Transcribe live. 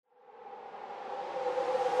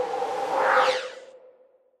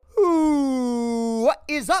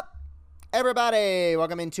is up, everybody?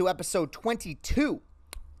 Welcome into episode 22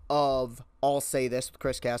 of I'll Say This with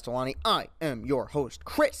Chris Castellani. I am your host,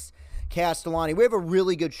 Chris Castellani. We have a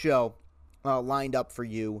really good show lined up for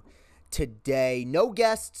you today. No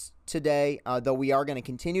guests today, though we are going to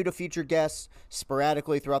continue to feature guests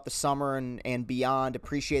sporadically throughout the summer and beyond.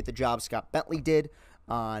 Appreciate the job Scott Bentley did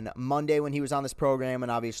on Monday when he was on this program,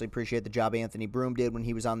 and obviously appreciate the job Anthony Broom did when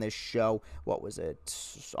he was on this show. What was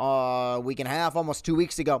it? A week and a half, almost 2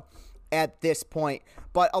 weeks ago at this point.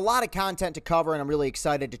 But a lot of content to cover, and I'm really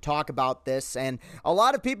excited to talk about this. And a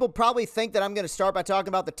lot of people probably think that I'm going to start by talking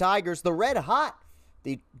about the Tigers, the red hot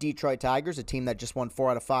the Detroit Tigers, a team that just won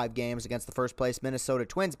 4 out of 5 games against the first place Minnesota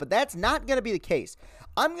Twins. But that's not going to be the case.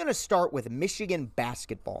 I'm going to start with Michigan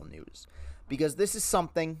basketball news, because this is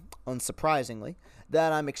something, unsurprisingly,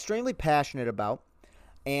 that I'm extremely passionate about,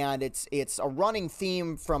 and it's a running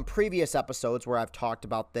theme from previous episodes where I've talked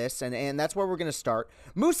about this, and that's where we're going to start.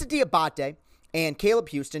 Moussa Diabate and Caleb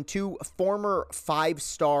Houston, two former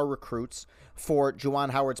 5-star recruits for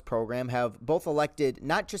Juwan Howard's program, have both elected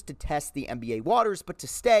not just to test the NBA waters, but to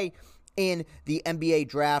stay in the NBA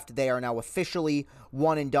draft. They are now officially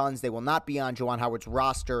one-and-dones. They will not be on Juwan Howard's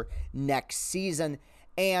roster next season.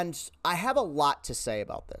 And I have a lot to say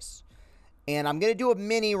about this. And I'm going to do a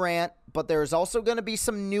mini rant, but there's also going to be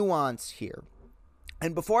some nuance here.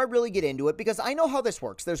 And before I really get into it, because I know how this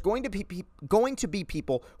works, there's going to be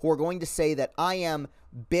people who are going to say that I am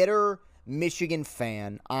bitter Michigan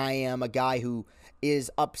fan. I am a guy who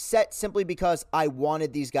is upset simply because I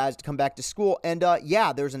wanted these guys to come back to school. And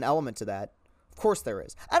yeah, there's an element to that. Of course there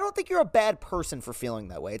is. I don't think you're a bad person for feeling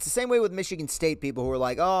that way. It's the same way with Michigan State people who are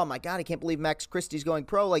like, oh my God, I can't believe Max Christie's going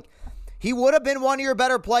pro. Like, he would have been one of your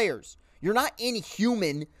better players. You're not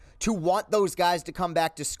inhuman to want those guys to come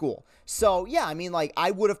back to school. So, yeah, I mean, like,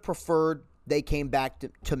 I would have preferred they came back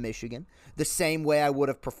to Michigan the same way I would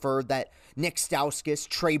have preferred that Nick Stauskas,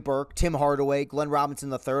 Trey Burke, Tim Hardaway, Glenn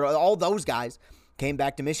Robinson III, all those guys came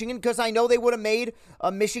back to Michigan, because I know they would have made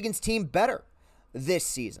Michigan's team better this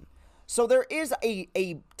season. So there is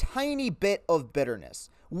a tiny bit of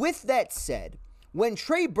bitterness. With that said, when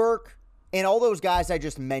Trey Burke and all those guys I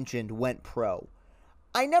just mentioned went pro,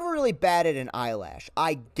 I never really batted an eyelash.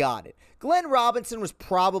 I got it. Glenn Robinson was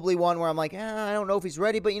probably one where I'm like, I don't know if he's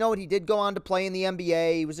ready, but you know what? He did go on to play in the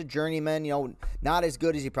NBA. He was a journeyman, not as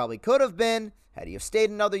good as he probably could have been had he have stayed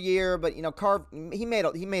another year, but he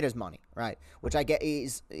made his money, right? Which I get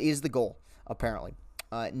is the goal, apparently,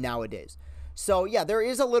 nowadays. So, yeah, there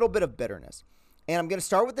is a little bit of bitterness. And I'm going to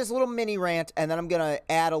start with this little mini rant, and then I'm going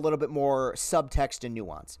to add a little bit more subtext and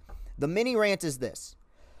nuance. The mini rant is this.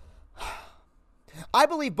 I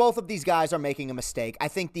believe both of these guys are making a mistake. I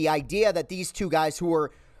think the idea that these two guys who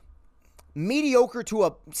are mediocre to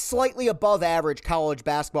a slightly above average college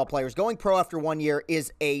basketball players going pro after 1 year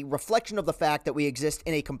is a reflection of the fact that we exist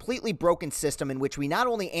in a completely broken system in which we not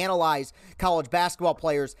only analyze college basketball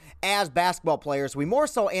players as basketball players, we more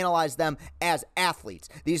so analyze them as athletes.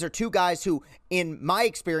 These are two guys who, in my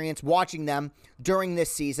experience watching them during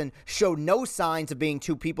this season, showed no signs of being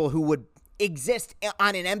two people who would exist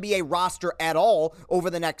on an NBA roster at all over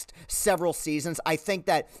the next several seasons. I think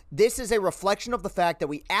that this is a reflection of the fact that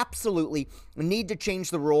we absolutely need to change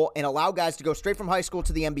the rule and allow guys to go straight from high school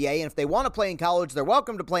to the NBA. And if they want to play in college, they're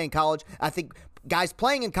welcome to play in college. I think guys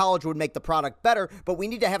playing in college would make the product better, but we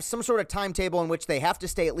need to have some sort of timetable in which they have to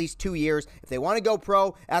stay at least 2 years. If they want to go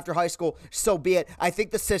pro after high school, so be it. I think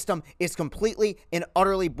the system is completely and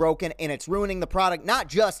utterly broken, and it's ruining the product, not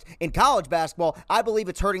just in college basketball. I believe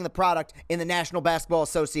it's hurting the product in the National Basketball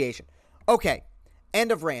Association. Okay,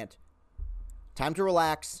 end of rant. Time to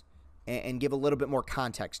relax and give a little bit more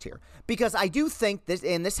context here. Because I do think this,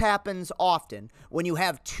 and this happens often, when you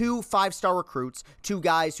have two 5-star recruits, two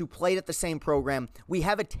guys who played at the same program, we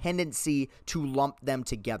have a tendency to lump them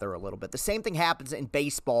together a little bit. The same thing happens in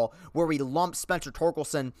baseball, where we lump Spencer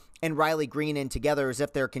Torkelson and Riley Green in together as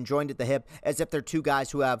if they're conjoined at the hip, as if they're two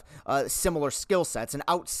guys who have similar skill sets. And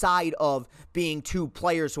outside of being two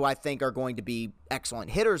players who I think are going to be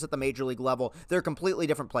excellent hitters at the major league level, they're completely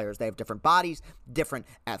different players. They have different bodies, different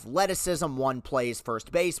athleticism. One plays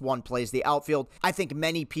first base, one plays the outfield. I think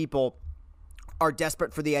many people are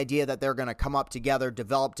desperate for the idea that they're going to come up together,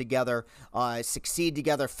 develop together, succeed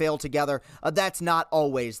together, fail together. That's not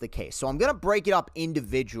always the case. So I'm going to break it up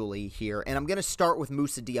individually here, and I'm going to start with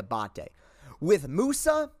Moussa Diabate. With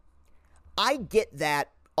Moussa, I get that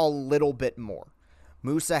a little bit more.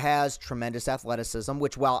 Moussa has tremendous athleticism,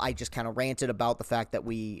 which, while I just kind of ranted about the fact that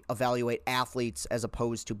we evaluate athletes as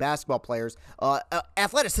opposed to basketball players,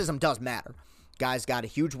 athleticism does matter. Guy's got a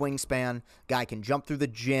huge wingspan. Guy can jump through the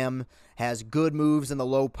gym, has good moves in the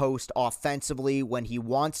low post offensively. When he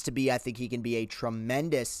wants to be, I think he can be a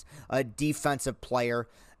tremendous defensive player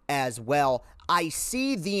as well. I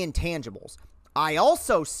see the intangibles. I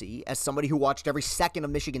also see, as somebody who watched every second of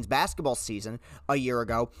Michigan's basketball season a year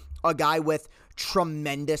ago, a guy with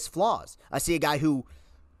tremendous flaws. I see a guy who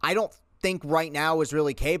I don't think right now is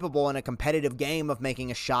really capable in a competitive game of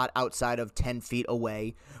making a shot outside of 10 feet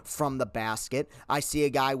away from the basket. I see a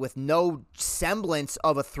guy with no semblance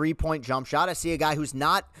of a three-point jump shot. I see a guy who's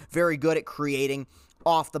not very good at creating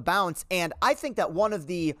off the bounce. And I think that one of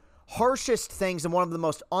the harshest things and one of the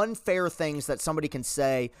most unfair things that somebody can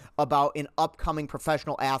say about an upcoming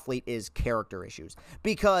professional athlete is character issues.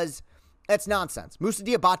 Because that's nonsense. Moussa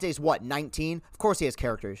Diabate is what, 19? Of course he has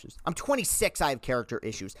character issues. I'm 26, I have character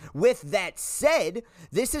issues. With that said,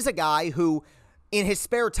 this is a guy who, in his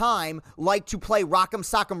spare time, liked to play Rock'em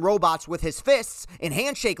Sock'em Robots with his fists in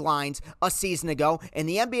handshake lines a season ago. And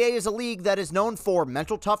the NBA is a league that is known for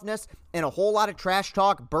mental toughness and a whole lot of trash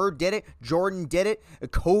talk. Bird did it. Jordan did it.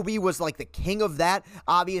 Kobe was like the king of that,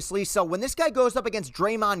 obviously. So when this guy goes up against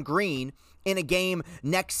Draymond Green in a game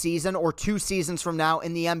next season or 2 seasons from now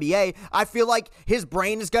in the NBA, I feel like his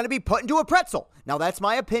brain is going to be put into a pretzel. Now, that's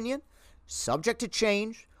my opinion. Subject to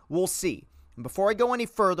change. We'll see. And before I go any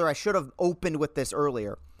further, I should have opened with this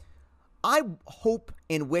earlier. I hope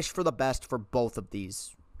and wish for the best for both of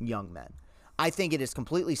these young men. I think it is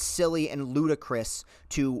completely silly and ludicrous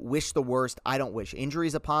to wish the worst. I don't wish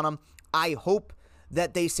injuries upon them. I hope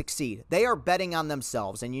that they succeed. They are betting on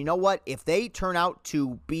themselves. And you know what? If they turn out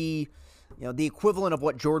to be the equivalent of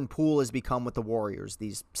what Jordan Poole has become with the Warriors,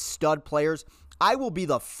 these stud players, I will be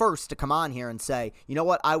the first to come on here and say, you know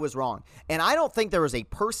what, I was wrong. And I don't think there is a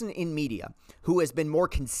person in media who has been more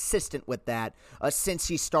consistent with that since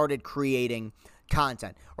he started creating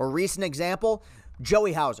content. A recent example,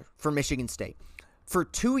 Joey Hauser for Michigan State. For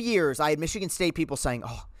 2 years, I had Michigan State people saying,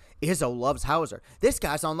 oh, Izzo loves Hauser. This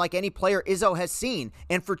guy's unlike any player Izzo has seen.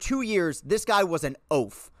 And for 2 years, this guy was an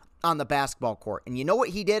oaf on the basketball court. And you know what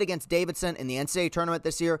he did against Davidson in the NCAA tournament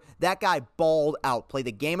this year? That guy balled out, played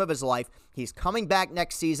the game of his life. He's coming back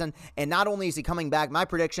next season, and not only is he coming back, my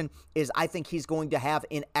prediction is I think he's going to have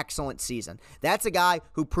an excellent season. That's a guy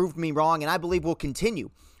who proved me wrong, and I believe will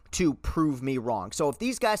continue to prove me wrong. So if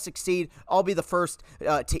these guys succeed, I'll be the first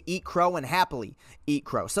to eat crow and happily eat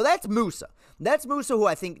crow. So that's Moussa. That's Moussa, who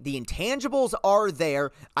I think the intangibles are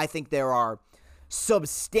there. I think there are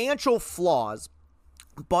substantial flaws,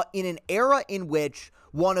 but in an era in which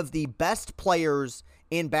one of the best players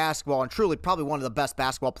in basketball, and truly probably one of the best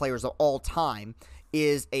basketball players of all time,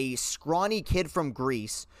 is a scrawny kid from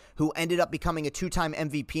Greece who ended up becoming a 2-time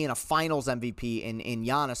MVP and a finals MVP in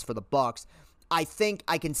Giannis for the Bucks, I think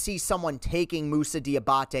I can see someone taking Moussa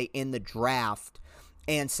Diabate in the draft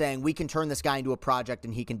and saying, we can turn this guy into a project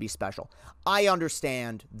and he can be special. I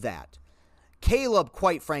understand that. Caleb,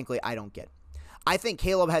 quite frankly, I don't get. I think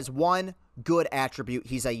Caleb has one good attribute.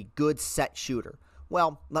 He's a good set shooter.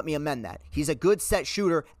 Well, let me amend that. He's a good set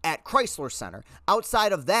shooter at Chrysler Center.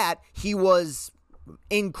 Outside of that, he was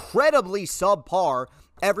incredibly subpar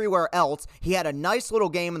everywhere else. He had a nice little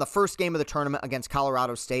game in the first game of the tournament against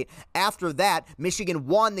Colorado State. After that, Michigan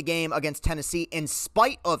won the game against Tennessee in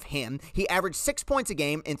spite of him. He averaged 6 points a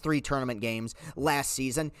game in 3 tournament games last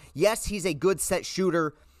season. Yes, he's a good set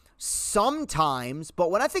shooter sometimes,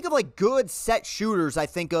 but when I think of like good set shooters, I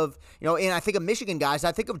think of, and I think of Michigan guys,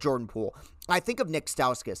 I think of Jordan Poole. I think of Nick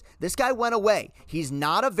Stauskas. This guy went away. He's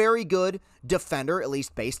not a very good defender, at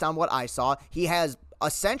least based on what I saw. He has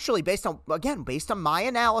essentially, based on my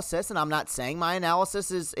analysis, and I'm not saying my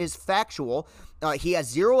analysis is factual, he has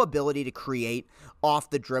zero ability to create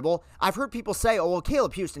off the dribble. I've heard people say, oh, well,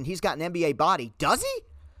 Caleb Houston, he's got an NBA body. Does he?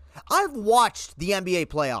 I've watched the NBA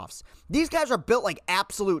playoffs. These guys are built like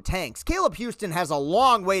absolute tanks. Caleb Houston has a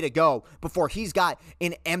long way to go before he's got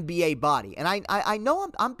an NBA body. And I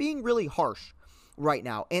know I'm being really harsh right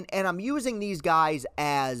now. And I'm using these guys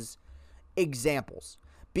as examples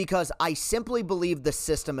because I simply believe the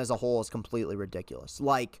system as a whole is completely ridiculous.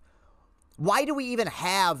 Like, why do we even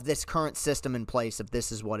have this current system in place if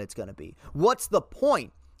this is what it's going to be? What's the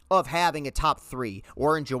point of having a top 3,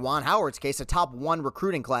 or in Juwan Howard's case, a top 1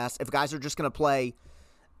 recruiting class, if guys are just going to play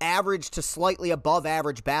average to slightly above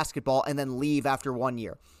average basketball and then leave after 1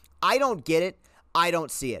 year? I don't get it. I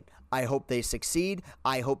don't see it. I hope they succeed.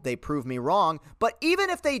 I hope they prove me wrong. But even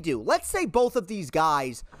if they do, let's say both of these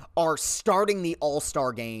guys are starting the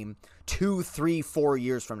All-Star game 2, 3, 4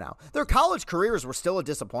 years from now. Their college careers were still a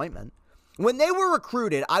disappointment. When they were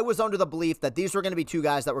recruited, I was under the belief that these were going to be 2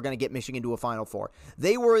 guys that were going to get Michigan to a Final Four.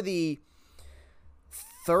 They were the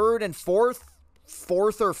 3rd and 4th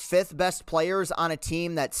fourth or fifth best players on a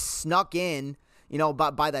team that snuck in,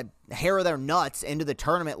 by the hair of their nuts into the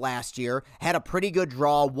tournament last year, had a pretty good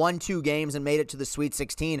draw, won 2 games, and made it to the Sweet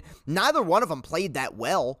 16. Neither one of them played that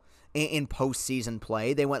well in postseason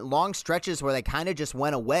play. They went long stretches where they kind of just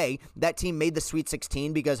went away. That team made the Sweet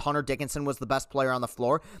 16 because Hunter Dickinson was the best player on the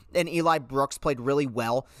floor, and Eli Brooks played really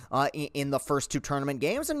well in the first 2 tournament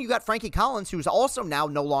games. And you got Frankie Collins, who's also now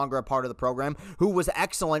no longer a part of the program, who was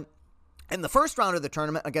excellent in the first round of the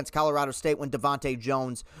tournament against Colorado State when Devontae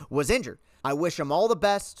Jones was injured. I wish them all the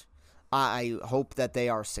best. I hope that they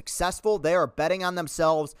are successful. They are betting on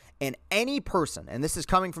themselves, and any person, and this is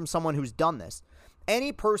coming from someone who's done this,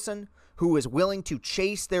 any person who is willing to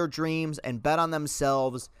chase their dreams and bet on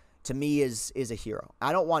themselves, to me, is a hero.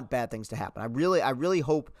 I don't want bad things to happen. I really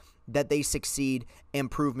hope that they succeed and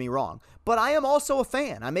prove me wrong. But I am also a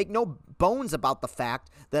fan. I make no bones about the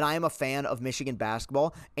fact that I am a fan of Michigan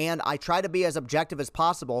basketball, and I try to be as objective as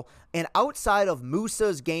possible. And outside of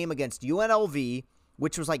Musa's game against UNLV,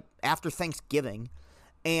 which was like after Thanksgiving,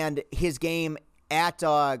 and his game at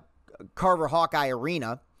Carver Hawkeye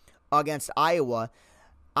Arena against Iowa,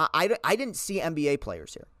 I didn't see NBA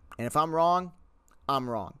players here. And if I'm wrong, I'm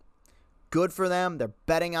wrong. Good for them. They're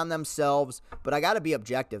betting on themselves, but I got to be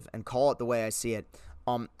objective and call it the way I see it.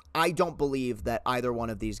 I don't believe that either one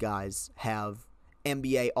of these guys have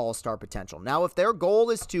NBA All-Star potential. Now, if their goal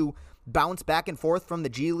is to bounce back and forth from the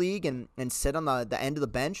G League and sit on the end of the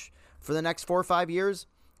bench for the next 4 or 5 years,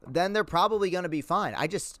 then they're probably going to be fine.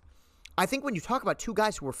 I think when you talk about 2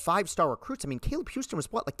 guys who were 5-star recruits, I mean, Caleb Houston was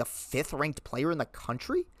like the 5th ranked player in the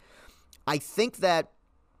country? I think that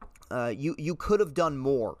you could have done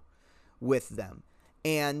more with them.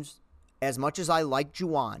 And as much as I like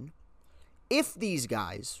Juwan, if these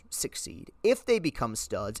guys succeed, if they become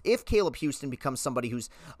studs, if Caleb Houston becomes somebody who's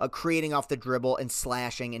creating off the dribble and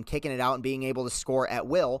slashing and kicking it out and being able to score at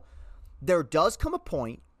will, there does come a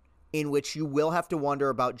point in which you will have to wonder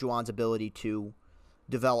about Juwan's ability to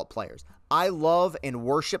develop players. I love and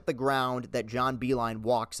worship the ground that John Beilein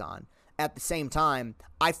walks on. At the same time,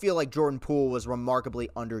 I feel like Jordan Poole was remarkably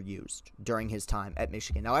underused during his time at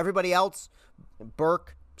Michigan. Now, everybody else,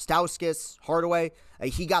 Burke, Stauskas, Hardaway,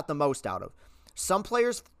 he got the most out of. Some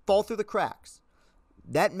players fall through the cracks.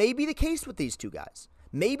 That may be the case with these 2 guys.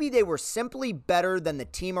 Maybe they were simply better than the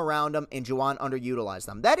team around them and Juwan underutilized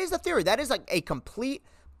them. That is a theory. That is like a complete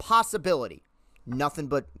possibility. Nothing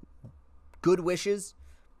but good wishes.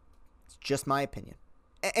 It's just my opinion.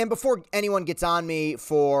 And before anyone gets on me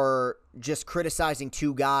for just criticizing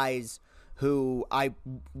 2 guys who I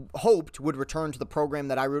hoped would return to the program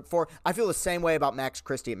that I root for, I feel the same way about Max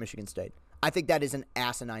Christie at Michigan State. I think that is an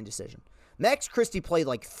asinine decision. Max Christie played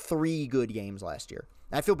like 3 good games last year.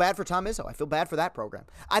 I feel bad for Tom Izzo. I feel bad for that program.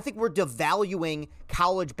 I think we're devaluing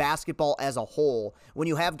college basketball as a whole when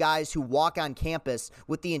you have guys who walk on campus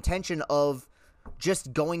with the intention of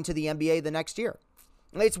just going to the NBA the next year.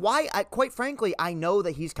 It's why, quite frankly, I know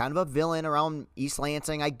that he's kind of a villain around East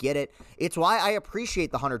Lansing. I get it. It's why I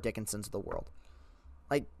appreciate the Hunter Dickinsons of the world.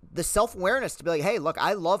 Like, the self-awareness to be like, hey, look,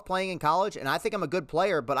 I love playing in college, and I think I'm a good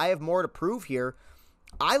player, but I have more to prove here.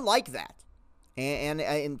 I like that.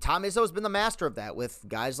 And Tom Izzo has been the master of that with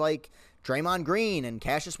guys like Draymond Green and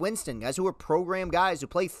Cassius Winston, guys who are program guys who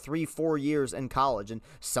play 3-4 years in college, and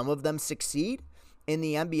some of them succeed in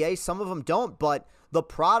the NBA, some of them don't, but the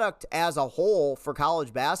product as a whole for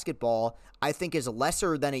college basketball, I think, is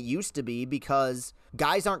lesser than it used to be because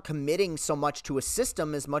guys aren't committing so much to a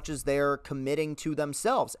system as much as they're committing to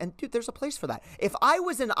themselves. And, dude, there's a place for that. If I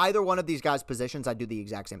was in either one of these guys' positions, I'd do the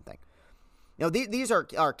exact same thing. You know, these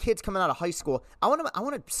are kids coming out of high school. I want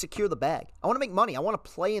to secure the bag. I want to make money. I want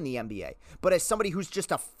to play in the NBA. But as somebody who's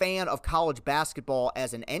just a fan of college basketball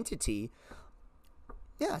as an entity,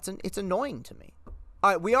 yeah, it's annoying to me. All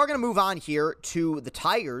right, we are going to move on here to the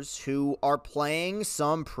Tigers, who are playing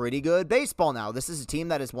some pretty good baseball now. This is a team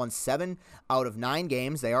that has won 7 out of 9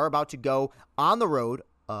 games. They are about to go on the road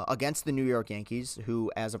against the New York Yankees,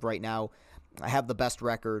 who, as of right now, have the best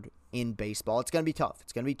record in baseball. It's going to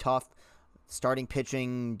be tough. Starting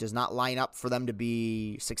pitching does not line up for them to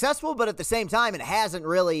be successful, but at the same time, it hasn't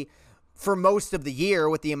really for most of the year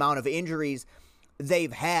with the amount of injuries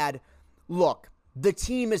they've had. Look, the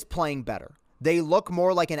team is playing better. They look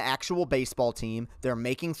more like an actual baseball team. They're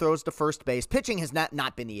making throws to first base. Pitching has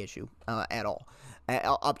not been the issue at all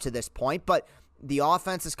up to this point, but the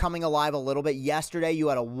offense is coming alive a little bit. Yesterday, you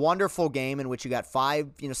had a wonderful game in which you got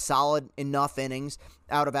 5 solid enough innings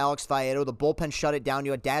out of Alex Faedo. The bullpen shut it down.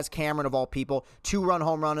 You had Daz Cameron, of all people, 2-run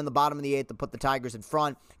home run in the bottom of the 8th to put the Tigers in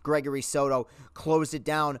front. Gregory Soto closed it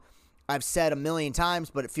down. I've said a million times,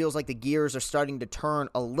 but it feels like the gears are starting to turn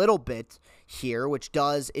a little bit here, which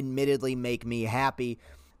does admittedly make me happy.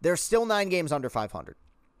 They're still 9 games under 500.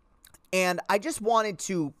 And I just wanted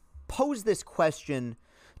to pose this question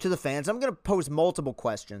to the fans. I'm going to pose multiple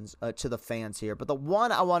questions to the fans here, but the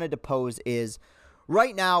one I wanted to pose is,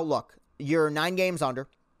 right now, look, you're 9 games under.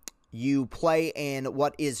 You play in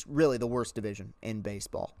what is really the worst division in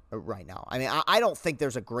baseball right now. I mean, I don't think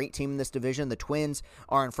there's a great team in this division. The Twins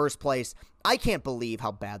are in first place. I can't believe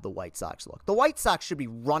how bad the White Sox look. The White Sox should be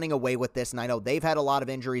running away with this, and I know they've had a lot of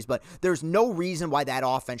injuries, but there's no reason why that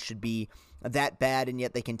offense should be that bad, and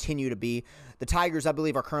yet they continue to be. The Tigers, I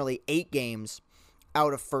believe, are currently 8 games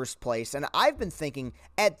out of first place, and I've been thinking,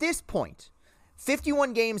 at this point,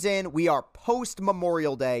 51 games in, we are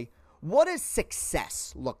post-Memorial Day. What does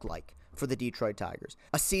success look like for the Detroit Tigers?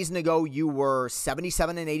 A season ago, you were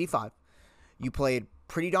 77-85. You played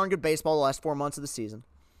pretty darn good baseball the last 4 months of the season.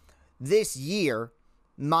 This year,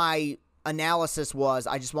 my analysis was,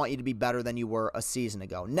 I just want you to be better than you were a season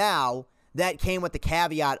ago. Now, that came with the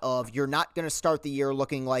caveat of you're not going to start the year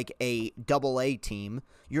looking like a double-A team.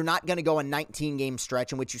 You're not going to go a 19-game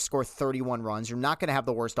stretch in which you score 31 runs. You're not going to have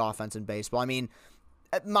the worst offense in baseball. I mean,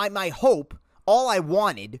 my hope, all I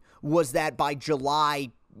wanted was that by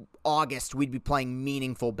July, August, we'd be playing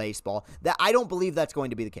meaningful baseball. That I don't believe that's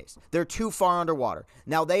going to be the case. They're too far underwater.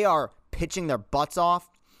 Now, they are pitching their butts off.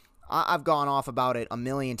 I've gone off about it a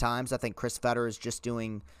million times. I think Chris Fetter is just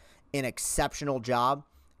doing an exceptional job.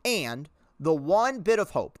 And the one bit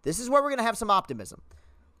of hope, this is where we're going to have some optimism.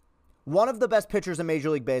 One of the best pitchers in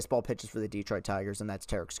Major League Baseball pitches for the Detroit Tigers, and that's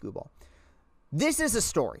Tarek Skubal. This is a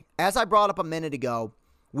story. As I brought up a minute ago,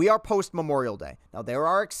 we are post-Memorial Day. Now, there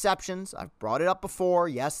are exceptions. I've brought it up before.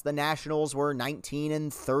 Yes, the Nationals were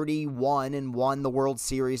 19-31 and won the World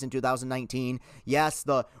Series in 2019. Yes,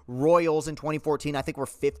 the Royals in 2014, I think, were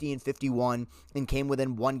 50-51 and came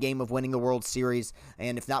within 1 game of winning the World Series.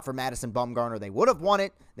 And if not for Madison Bumgarner, they would have won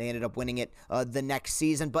it. They ended up winning it the next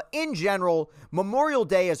season. But in general, Memorial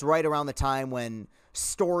Day is right around the time when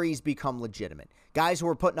stories become legitimate. Guys who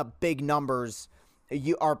are putting up big numbers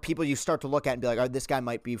are people you start to look at and be like, oh, this guy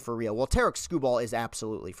might be for real. Well, Tarek Skubal is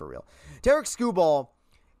absolutely for real. Tarek Skubal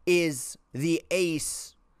is the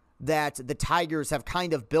ace that the Tigers have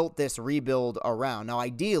kind of built this rebuild around. Now,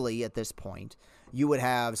 ideally, at this point, you would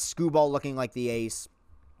have Skubal looking like the ace,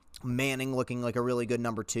 Manning looking like a really good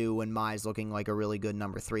number 2, and Mize looking like a really good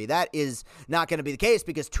number 3. That is not going to be the case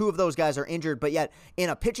because 2 of those guys are injured, but yet in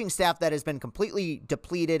a pitching staff that has been completely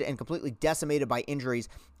depleted and completely decimated by injuries,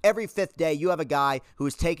 every 5th day you have a guy who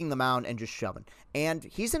is taking the mound and just shoving. And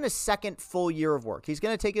he's in his 2nd full year of work. He's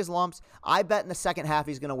going to take his lumps. I bet in the second half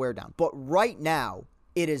he's going to wear down. But right now,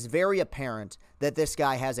 it is very apparent that this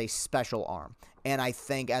guy has a special arm. And I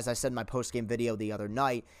think, as I said in my post-game video the other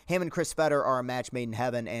night, him and Chris Fetter are a match made in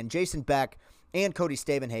heaven. And Jason Beck and Cody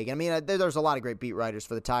Stavenhagen, I mean, there's a lot of great beat writers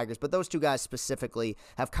for the Tigers, but those 2 guys specifically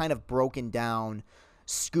have kind of broken down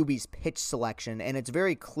Scooby's pitch selection. And it's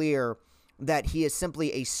very clear that he is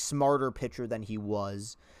simply a smarter pitcher than he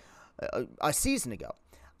was a season ago.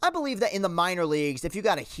 I believe that in the minor leagues, if you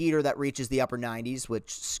got a heater that reaches the upper 90s, which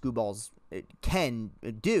Scoobals can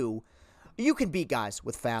do, you can beat guys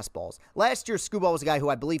with fastballs. Last year, Skubal was a guy who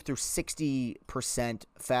I believe threw 60%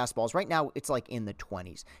 fastballs. Right now, it's like in the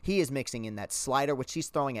 20s. He is mixing in that slider, which he's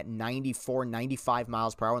throwing at 94, 95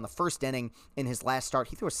 miles per hour. In the first inning, in his last start,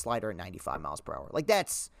 he threw a slider at 95 miles per hour. Like,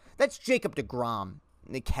 that's Jacob deGrom,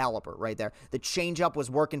 the caliber right there. The changeup was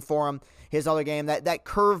working for him. His other game, that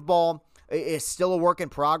curveball is still a work in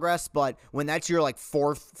progress, but when that's your, like,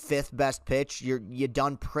 4th, 5th best pitch, you're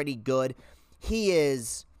done pretty good. He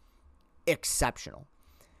is exceptional.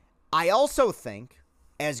 I also think,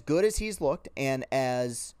 as good as he's looked and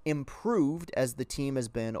as improved as the team has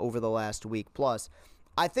been over the last week plus,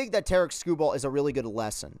 I think that Tarek Skubal is a really good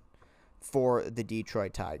lesson for the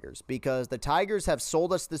Detroit Tigers, because the Tigers have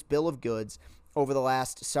sold us this bill of goods over the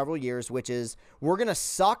last several years, which is we're going to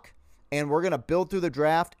suck and we're going to build through the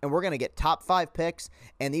draft and we're going to get top 5 picks,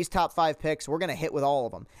 and these top 5 picks, we're going to hit with all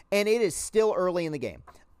of them. And it is still early in the game.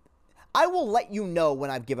 I will let you know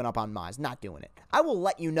when I've given up on Mize, not doing it. I will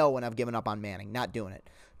let you know when I've given up on Manning, not doing it.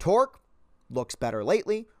 Torque looks better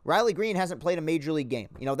lately. Riley Green hasn't played a major league game.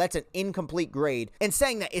 You know, that's an incomplete grade. And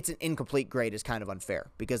saying that it's an incomplete grade is kind of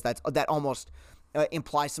unfair, because that almost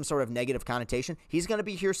implies some sort of negative connotation. He's going to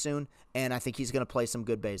be here soon, and I think he's going to play some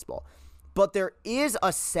good baseball. But there is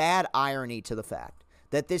a sad irony to the fact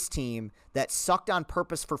that this team that sucked on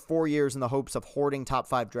purpose for 4 years in the hopes of hoarding top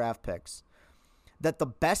 5 draft picks, that the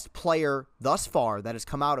best player thus far that has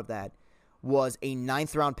come out of that was a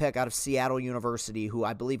 9th-round pick out of Seattle University, who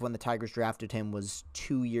I believe when the Tigers drafted him was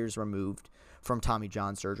 2 years removed from Tommy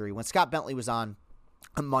John surgery. When Scott Bentley was on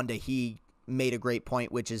Monday, he made a great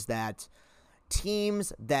point, which is that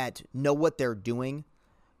teams that know what they're doing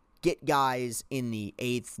get guys in the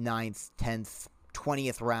 8th, 9th, 10th,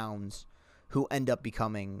 20th rounds who end up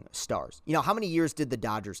becoming stars. You know, how many years did the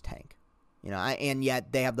Dodgers tank? You know, and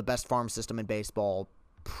yet they have the best farm system in baseball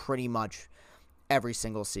pretty much every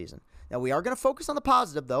single season. Now, we are going to focus on the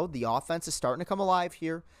positive, though. The offense is starting to come alive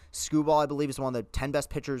here. Skubal, I believe, is one of the 10 best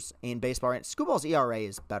pitchers in baseball. Skubal's ERA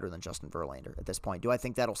is better than Justin Verlander at this point. Do I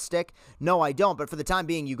think that'll stick? No, I don't. But for the time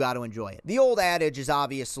being, you got to enjoy it. The old adage is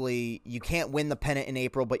obviously you can't win the pennant in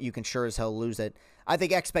April, but you can sure as hell lose it. I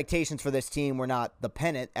think expectations for this team were not the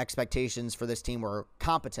pennant. Expectations for this team were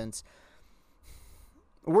competence.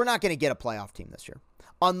 We're not going to get a playoff team this year.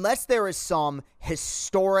 Unless there is some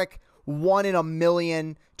historic 1 in a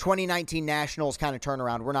million 2019 Nationals kind of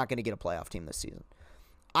turnaround, we're not going to get a playoff team this season.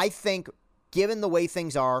 I think, given the way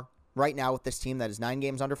things are right now with this team that is 9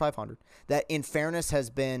 games under 500, that in fairness has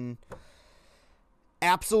been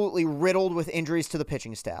absolutely riddled with injuries to the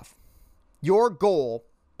pitching staff. Your goal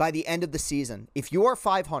by the end of the season, if you are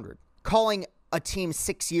 500, calling a team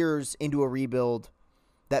 6 years into a rebuild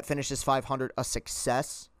that finishes 500 a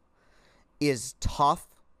success is tough,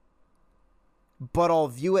 but I'll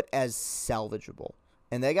view it as salvageable.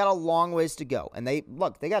 And they got a long ways to go. And they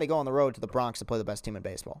got to go on the road to the Bronx to play the best team in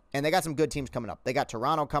baseball. And they got some good teams coming up. They got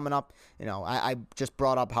Toronto coming up. You know, I just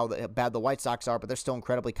brought up how bad the White Sox are, but they're still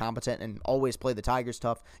incredibly competent and always play the Tigers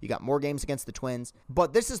tough. You got more games against the Twins.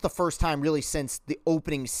 But this is the first time really since the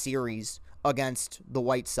opening series against the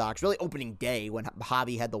White Sox, really opening day when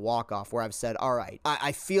Javi had the walk-off, where I've said, all right,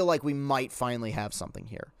 I feel like we might finally have something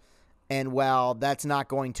here. And while that's not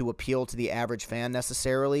going to appeal to the average fan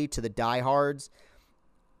necessarily, to the diehards,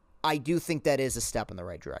 I do think that is a step in the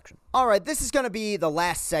right direction. All right, this is going to be the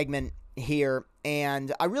last segment here,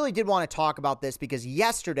 and I really did want to talk about this because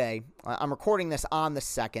yesterday, I'm recording this on the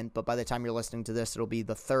 2nd, but by the time you're listening to this, it'll be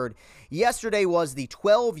the 3rd. Yesterday was the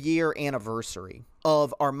 12-year anniversary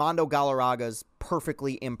of Armando Galarraga's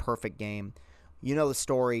perfectly imperfect game. You know the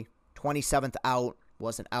story, 27th out.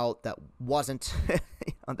 Wasn't out. That wasn't.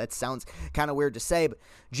 That sounds kind of weird to say, but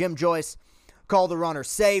Jim Joyce called the runner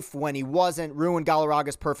safe when he wasn't. Ruined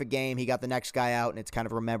Galarraga's perfect game. He got the next guy out, and it's kind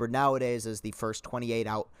of remembered nowadays as the first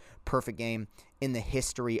 28-out perfect game in the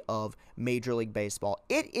history of Major League Baseball.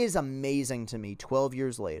 It is amazing to me, 12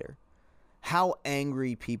 years later, how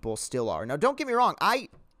angry people still are. Now, don't get me wrong.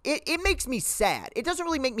 It makes me sad. It doesn't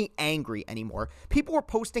really make me angry anymore. People were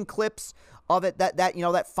posting clips of it,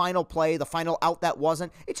 that final play, the final out that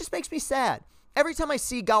wasn't. It just makes me sad. Every time I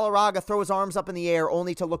see Galarraga throw his arms up in the air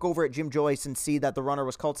only to look over at Jim Joyce and see that the runner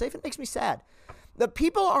was called safe, it makes me sad. The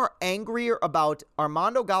people are angrier about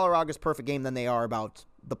Armando Galarraga's perfect game than they are about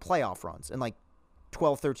the playoff runs in like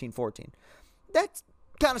 12, 13, 14. That's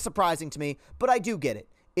kind of surprising to me, but I do get it.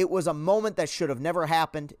 It was a moment that should have never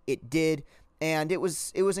happened. It did. And it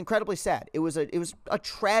was incredibly sad. It was a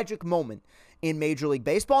tragic moment in Major League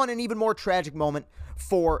Baseball, and an even more tragic moment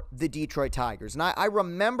for the Detroit Tigers. And I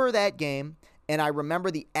remember that game, and I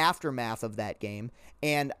remember the aftermath of that game.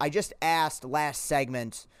 And I just asked last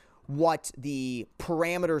segment what the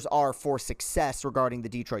parameters are for success regarding the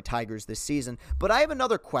Detroit Tigers this season. But I have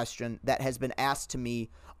another question that has been asked to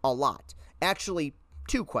me a lot. Actually,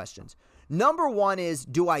 2 questions. Number 1 is,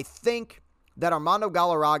 do I think that Armando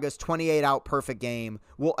Galarraga's 28-out perfect game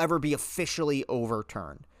will ever be officially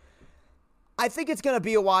overturned? I think it's going to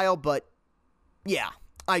be a while, but yeah,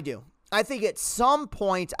 I do. I think at some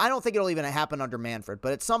point, I don't think it'll even happen under Manfred,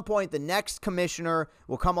 but at some point, the next commissioner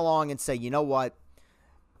will come along and say, you know what?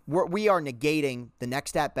 We are negating the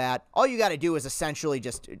next at-bat. All you got to do is essentially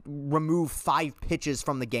just remove 5 pitches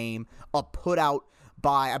from the game, a put out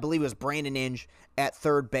by, I believe it was Brandon Inge at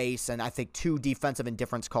third base, and I think 2 defensive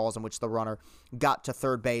indifference calls in which the runner got to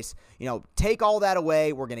third base. You know, take all that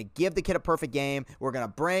away. We're going to give the kid a perfect game. We're going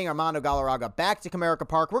to bring Armando Galarraga back to Comerica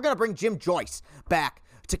Park. We're going to bring Jim Joyce back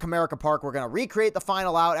to Comerica Park. We're going to recreate the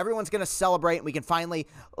final out. Everyone's going to celebrate, and we can finally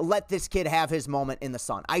let this kid have his moment in the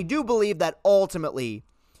sun. I do believe that ultimately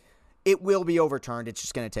it will be overturned. It's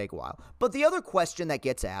just going to take a while. But the other question that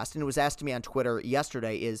gets asked, and it was asked to me on Twitter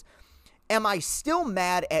yesterday, is, am I still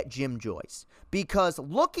mad at Jim Joyce? Because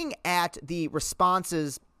looking at the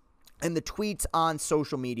responses and the tweets on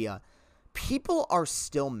social media, people are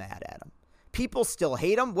still mad at him. People still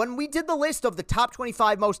hate him. When we did the list of the top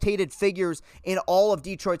 25 most hated figures in all of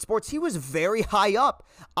Detroit sports, he was very high up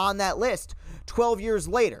on that list 12 years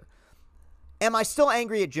later. Am I still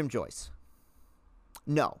angry at Jim Joyce?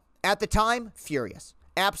 No. At the time, furious.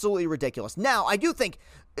 Absolutely ridiculous. Now, I do think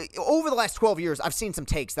over the last 12 years, I've seen some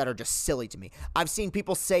takes that are just silly to me. I've seen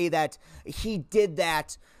people say that he did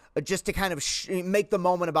that just to kind of make the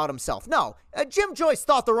moment about himself. No, Jim Joyce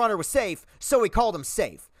thought the runner was safe, so he called him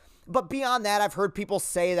safe. But beyond that, I've heard people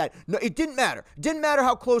say that, no, it didn't matter. Didn't matter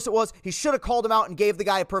how close it was. He should have called him out and gave the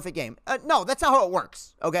guy a perfect game. No, that's not how it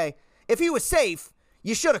works, okay? If he was safe,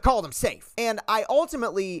 you should have called him safe. And I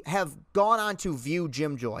ultimately have gone on to view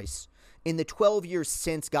Jim Joyce in the 12 years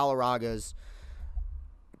since Galarraga's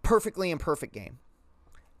perfectly imperfect game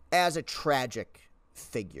as a tragic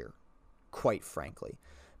figure, quite frankly.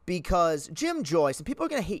 Because Jim Joyce, and people are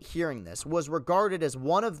going to hate hearing this, was regarded as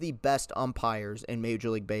one of the best umpires in Major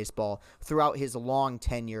League Baseball throughout his long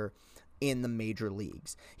tenure in the major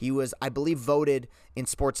leagues. He was, I believe, voted in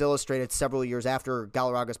Sports Illustrated several years after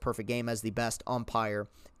Galarraga's perfect game as the best umpire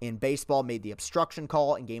in baseball, made the obstruction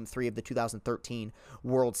call in Game 3 of the 2013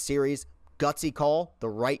 World Series. Gutsy call, the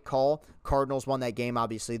right call. Cardinals won that game.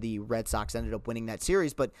 Obviously, the Red Sox ended up winning that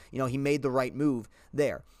series, but, he made the right move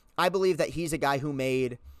there. I believe that he's a guy who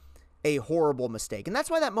made a horrible mistake. And that's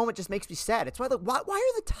why that moment just makes me sad. It's why why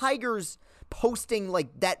are the Tigers posting like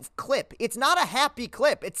that clip? It's not a happy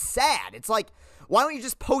clip. It's sad. It's like, why don't you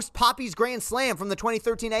just post Poppy's grand slam from the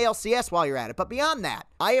 2013 ALCS while you're at it? But beyond that,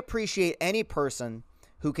 I appreciate any person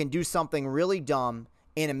who can do something really dumb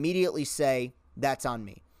and immediately say, that's on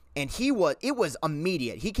me. And it was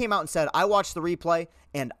immediate. He came out and said, I watched the replay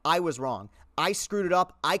and I was wrong. I screwed it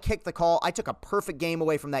up. I kicked the call. I took a perfect game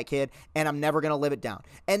away from that kid, and I'm never going to live it down.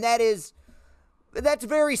 And that's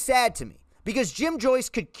very sad to me, because Jim Joyce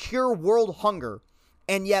could cure world hunger,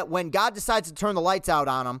 and yet when God decides to turn the lights out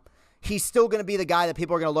on him, he's still going to be the guy that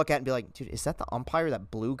people are going to look at and be like, dude, is that the umpire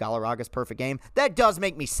that blew Galarraga's perfect game? That does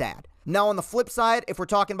make me sad. Now, on the flip side, if we're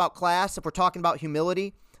talking about class, if we're talking about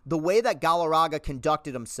humility, the way that Galarraga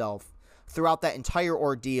conducted himself throughout that entire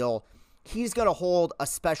ordeal, he's going to hold a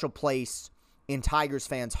special place in Tigers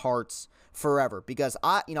fans' hearts forever, because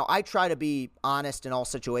I try to be honest in all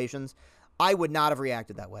situations. I would not have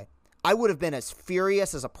reacted that way. I would have been as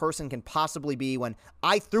furious as a person can possibly be when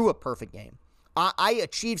I threw a perfect game. I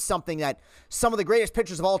achieved something that some of the greatest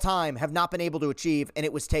pitchers of all time have not been able to achieve, and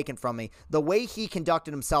it was taken from me. The way he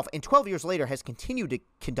conducted himself, and 12 years later has continued to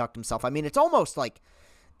conduct himself, I mean, it's almost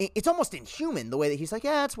inhuman the way that he's like,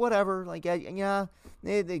 yeah, it's whatever. Like, yeah,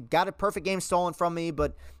 they got a perfect game stolen from me,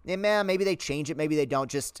 but man, maybe they change it, maybe they don't.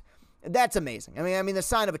 Just, that's amazing. I mean, the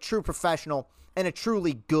sign of a true professional and a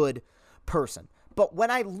truly good person. But when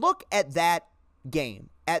I look at that game,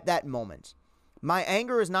 at that moment, my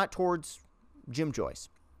anger is not towards Jim Joyce.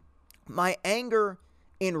 My anger,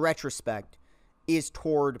 in retrospect, is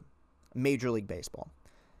toward Major League Baseball.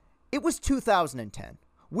 It was 2010.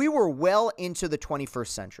 We were well into the 21st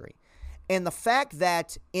century. And the fact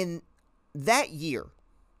that in that year,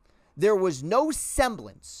 there was no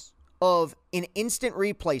semblance of an instant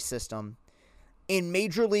replay system in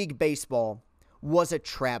Major League Baseball was a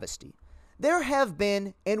travesty. There have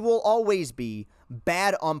been and will always be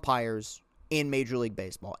bad umpires in Major League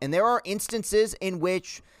Baseball. And there are instances in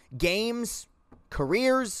which games,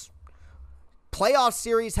 careers, playoff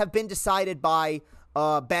series have been decided by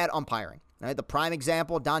bad umpiring. Right, the prime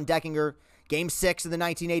example, Don Deckinger, Game 6 of the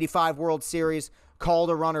 1985 World Series, called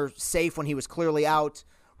a runner safe when he was clearly out.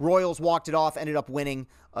 Royals walked it off, ended up winning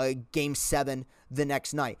Game 7 the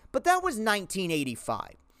next night. But that was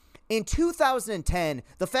 1985. In 2010,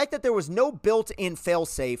 the fact that there was no built-in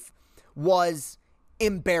failsafe was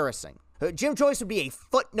embarrassing. Jim Joyce would be a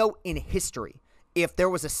footnote in history if there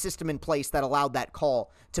was a system in place that allowed that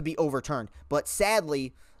call to be overturned. But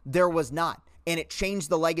sadly, there was not. And it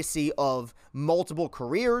changed the legacy of multiple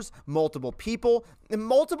careers, multiple people, and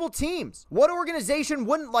multiple teams. What organization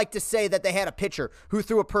wouldn't like to say that they had a pitcher who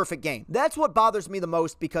threw a perfect game? That's what bothers me the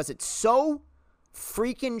most, because it's so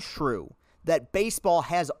freaking true that baseball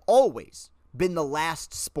has always been the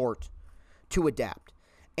last sport to adapt.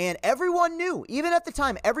 And everyone knew, even at the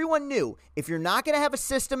time, everyone knew if you're not going to have a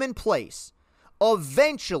system in place,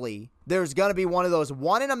 eventually there's going to be one of those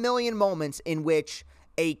 1 in a million moments in which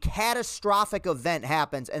a catastrophic event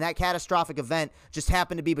happens, and that catastrophic event just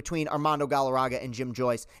happened to be between Armando Galarraga and Jim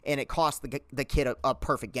Joyce, and it cost the kid a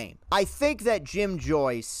perfect game. I think that Jim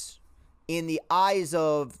Joyce, in the eyes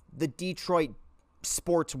of the Detroit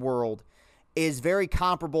sports world, is very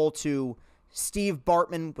comparable to Steve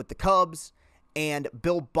Bartman with the Cubs and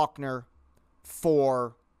Bill Buckner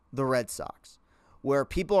for the Red Sox, where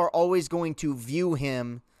people are always going to view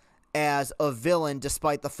him as a villain,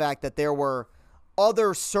 despite the fact that there were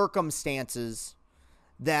other circumstances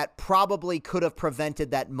that probably could have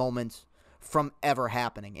prevented that moment from ever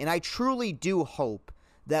happening. And I truly do hope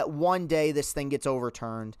that one day this thing gets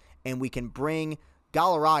overturned and we can bring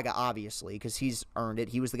Galarraga, obviously, because he's earned it.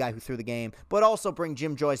 He was the guy who threw the game, but also bring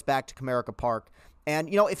Jim Joyce back to Comerica Park. And,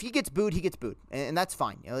 if he gets booed, he gets booed. And that's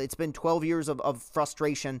fine. It's been 12 years of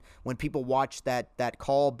frustration when people watch that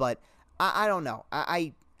call, but I don't know.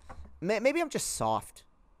 Maybe I'm just soft,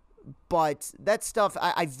 but that stuff,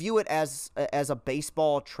 I view it as a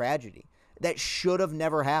baseball tragedy that should have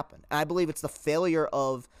never happened. And I believe it's the failure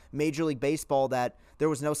of Major League Baseball that there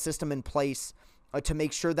was no system in place to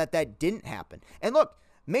make sure that didn't happen. And look,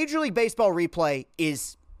 Major League Baseball replay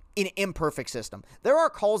is an imperfect system. There are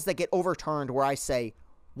calls that get overturned where I say,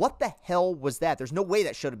 what the hell was that? There's no way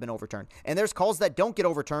that should have been overturned. And there's calls that don't get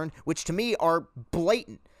overturned, which to me are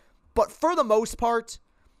blatant. But for the most part,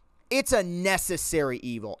 it's a necessary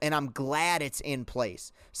evil, and I'm glad it's in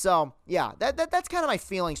place. So, yeah, that's kind of my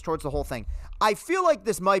feelings towards the whole thing. I feel like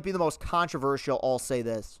this might be the most controversial, I'll say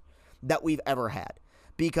this, that we've ever had.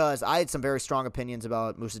 Because I had some very strong opinions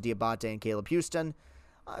about Musa Diabate and Caleb Houston.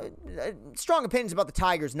 Strong opinions about the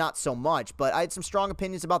Tigers, not so much, but I had some strong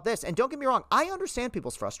opinions about this. And don't get me wrong, I understand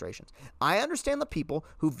people's frustrations. I understand the people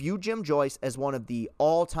who view Jim Joyce as one of the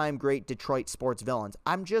all-time great Detroit sports villains.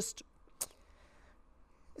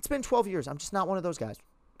 It's been 12 years. I'm just not one of those guys.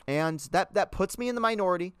 And that puts me in the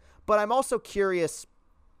minority, but I'm also curious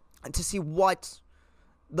to see what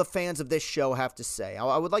the fans of this show have to say.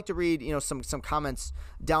 I would like to read, some comments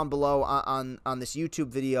down below on this YouTube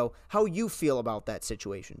video, how you feel about that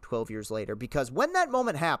situation 12 years later. Because when that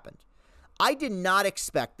moment happened, I did not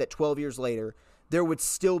expect that 12 years later, there would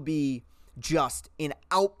still be just an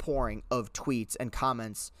outpouring of tweets and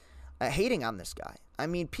comments hating on this guy. I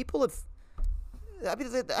mean,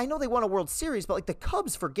 I know they won a World Series, but the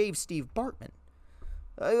Cubs forgave Steve Bartman.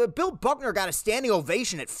 Bill Buckner got a standing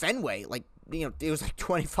ovation at Fenway. It was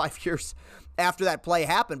 25 years after that play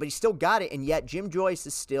happened, but he still got it, and yet Jim Joyce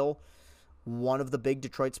is still one of the big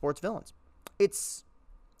Detroit sports villains. It's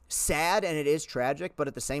sad and it is tragic, but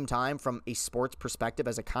at the same time, from a sports perspective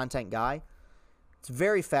as a content guy, it's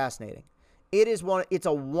very fascinating. It's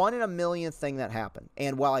a 1 in a million thing that happened,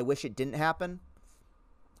 and while I wish it didn't happen,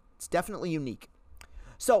 it's definitely unique.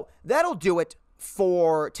 So that'll do it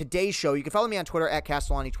for today's show. You can follow me on Twitter at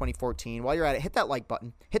Castellani2014. While you're at it, hit that like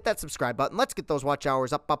button, hit that subscribe button. Let's get those watch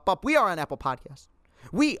hours up. We are on Apple Podcasts.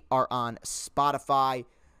 We are on Spotify.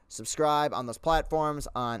 Subscribe on those platforms,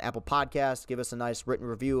 on Apple Podcasts. Give us a nice written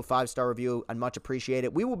review, a 5-star review. I'd much appreciate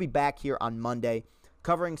it. We will be back here on Monday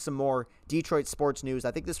covering some more Detroit sports news.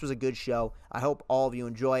 I think this was a good show. I hope all of you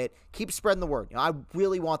enjoy it. Keep spreading the word. I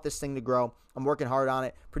really want this thing to grow. I'm working hard on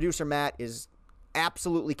it. Producer Matt is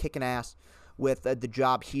absolutely kicking ass with the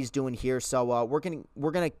job he's doing here. So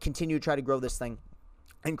we're gonna continue to try to grow this thing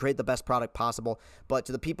and create the best product possible. But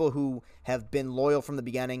to the people who have been loyal from the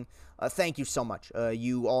beginning, thank you so much.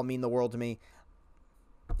 You all mean the world to me.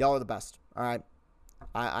 Y'all are the best. All right.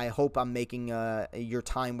 I hope I'm making your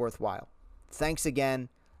time worthwhile. Thanks again.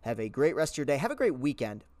 Have a great rest of your day. Have a great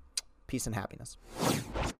weekend. Peace and happiness.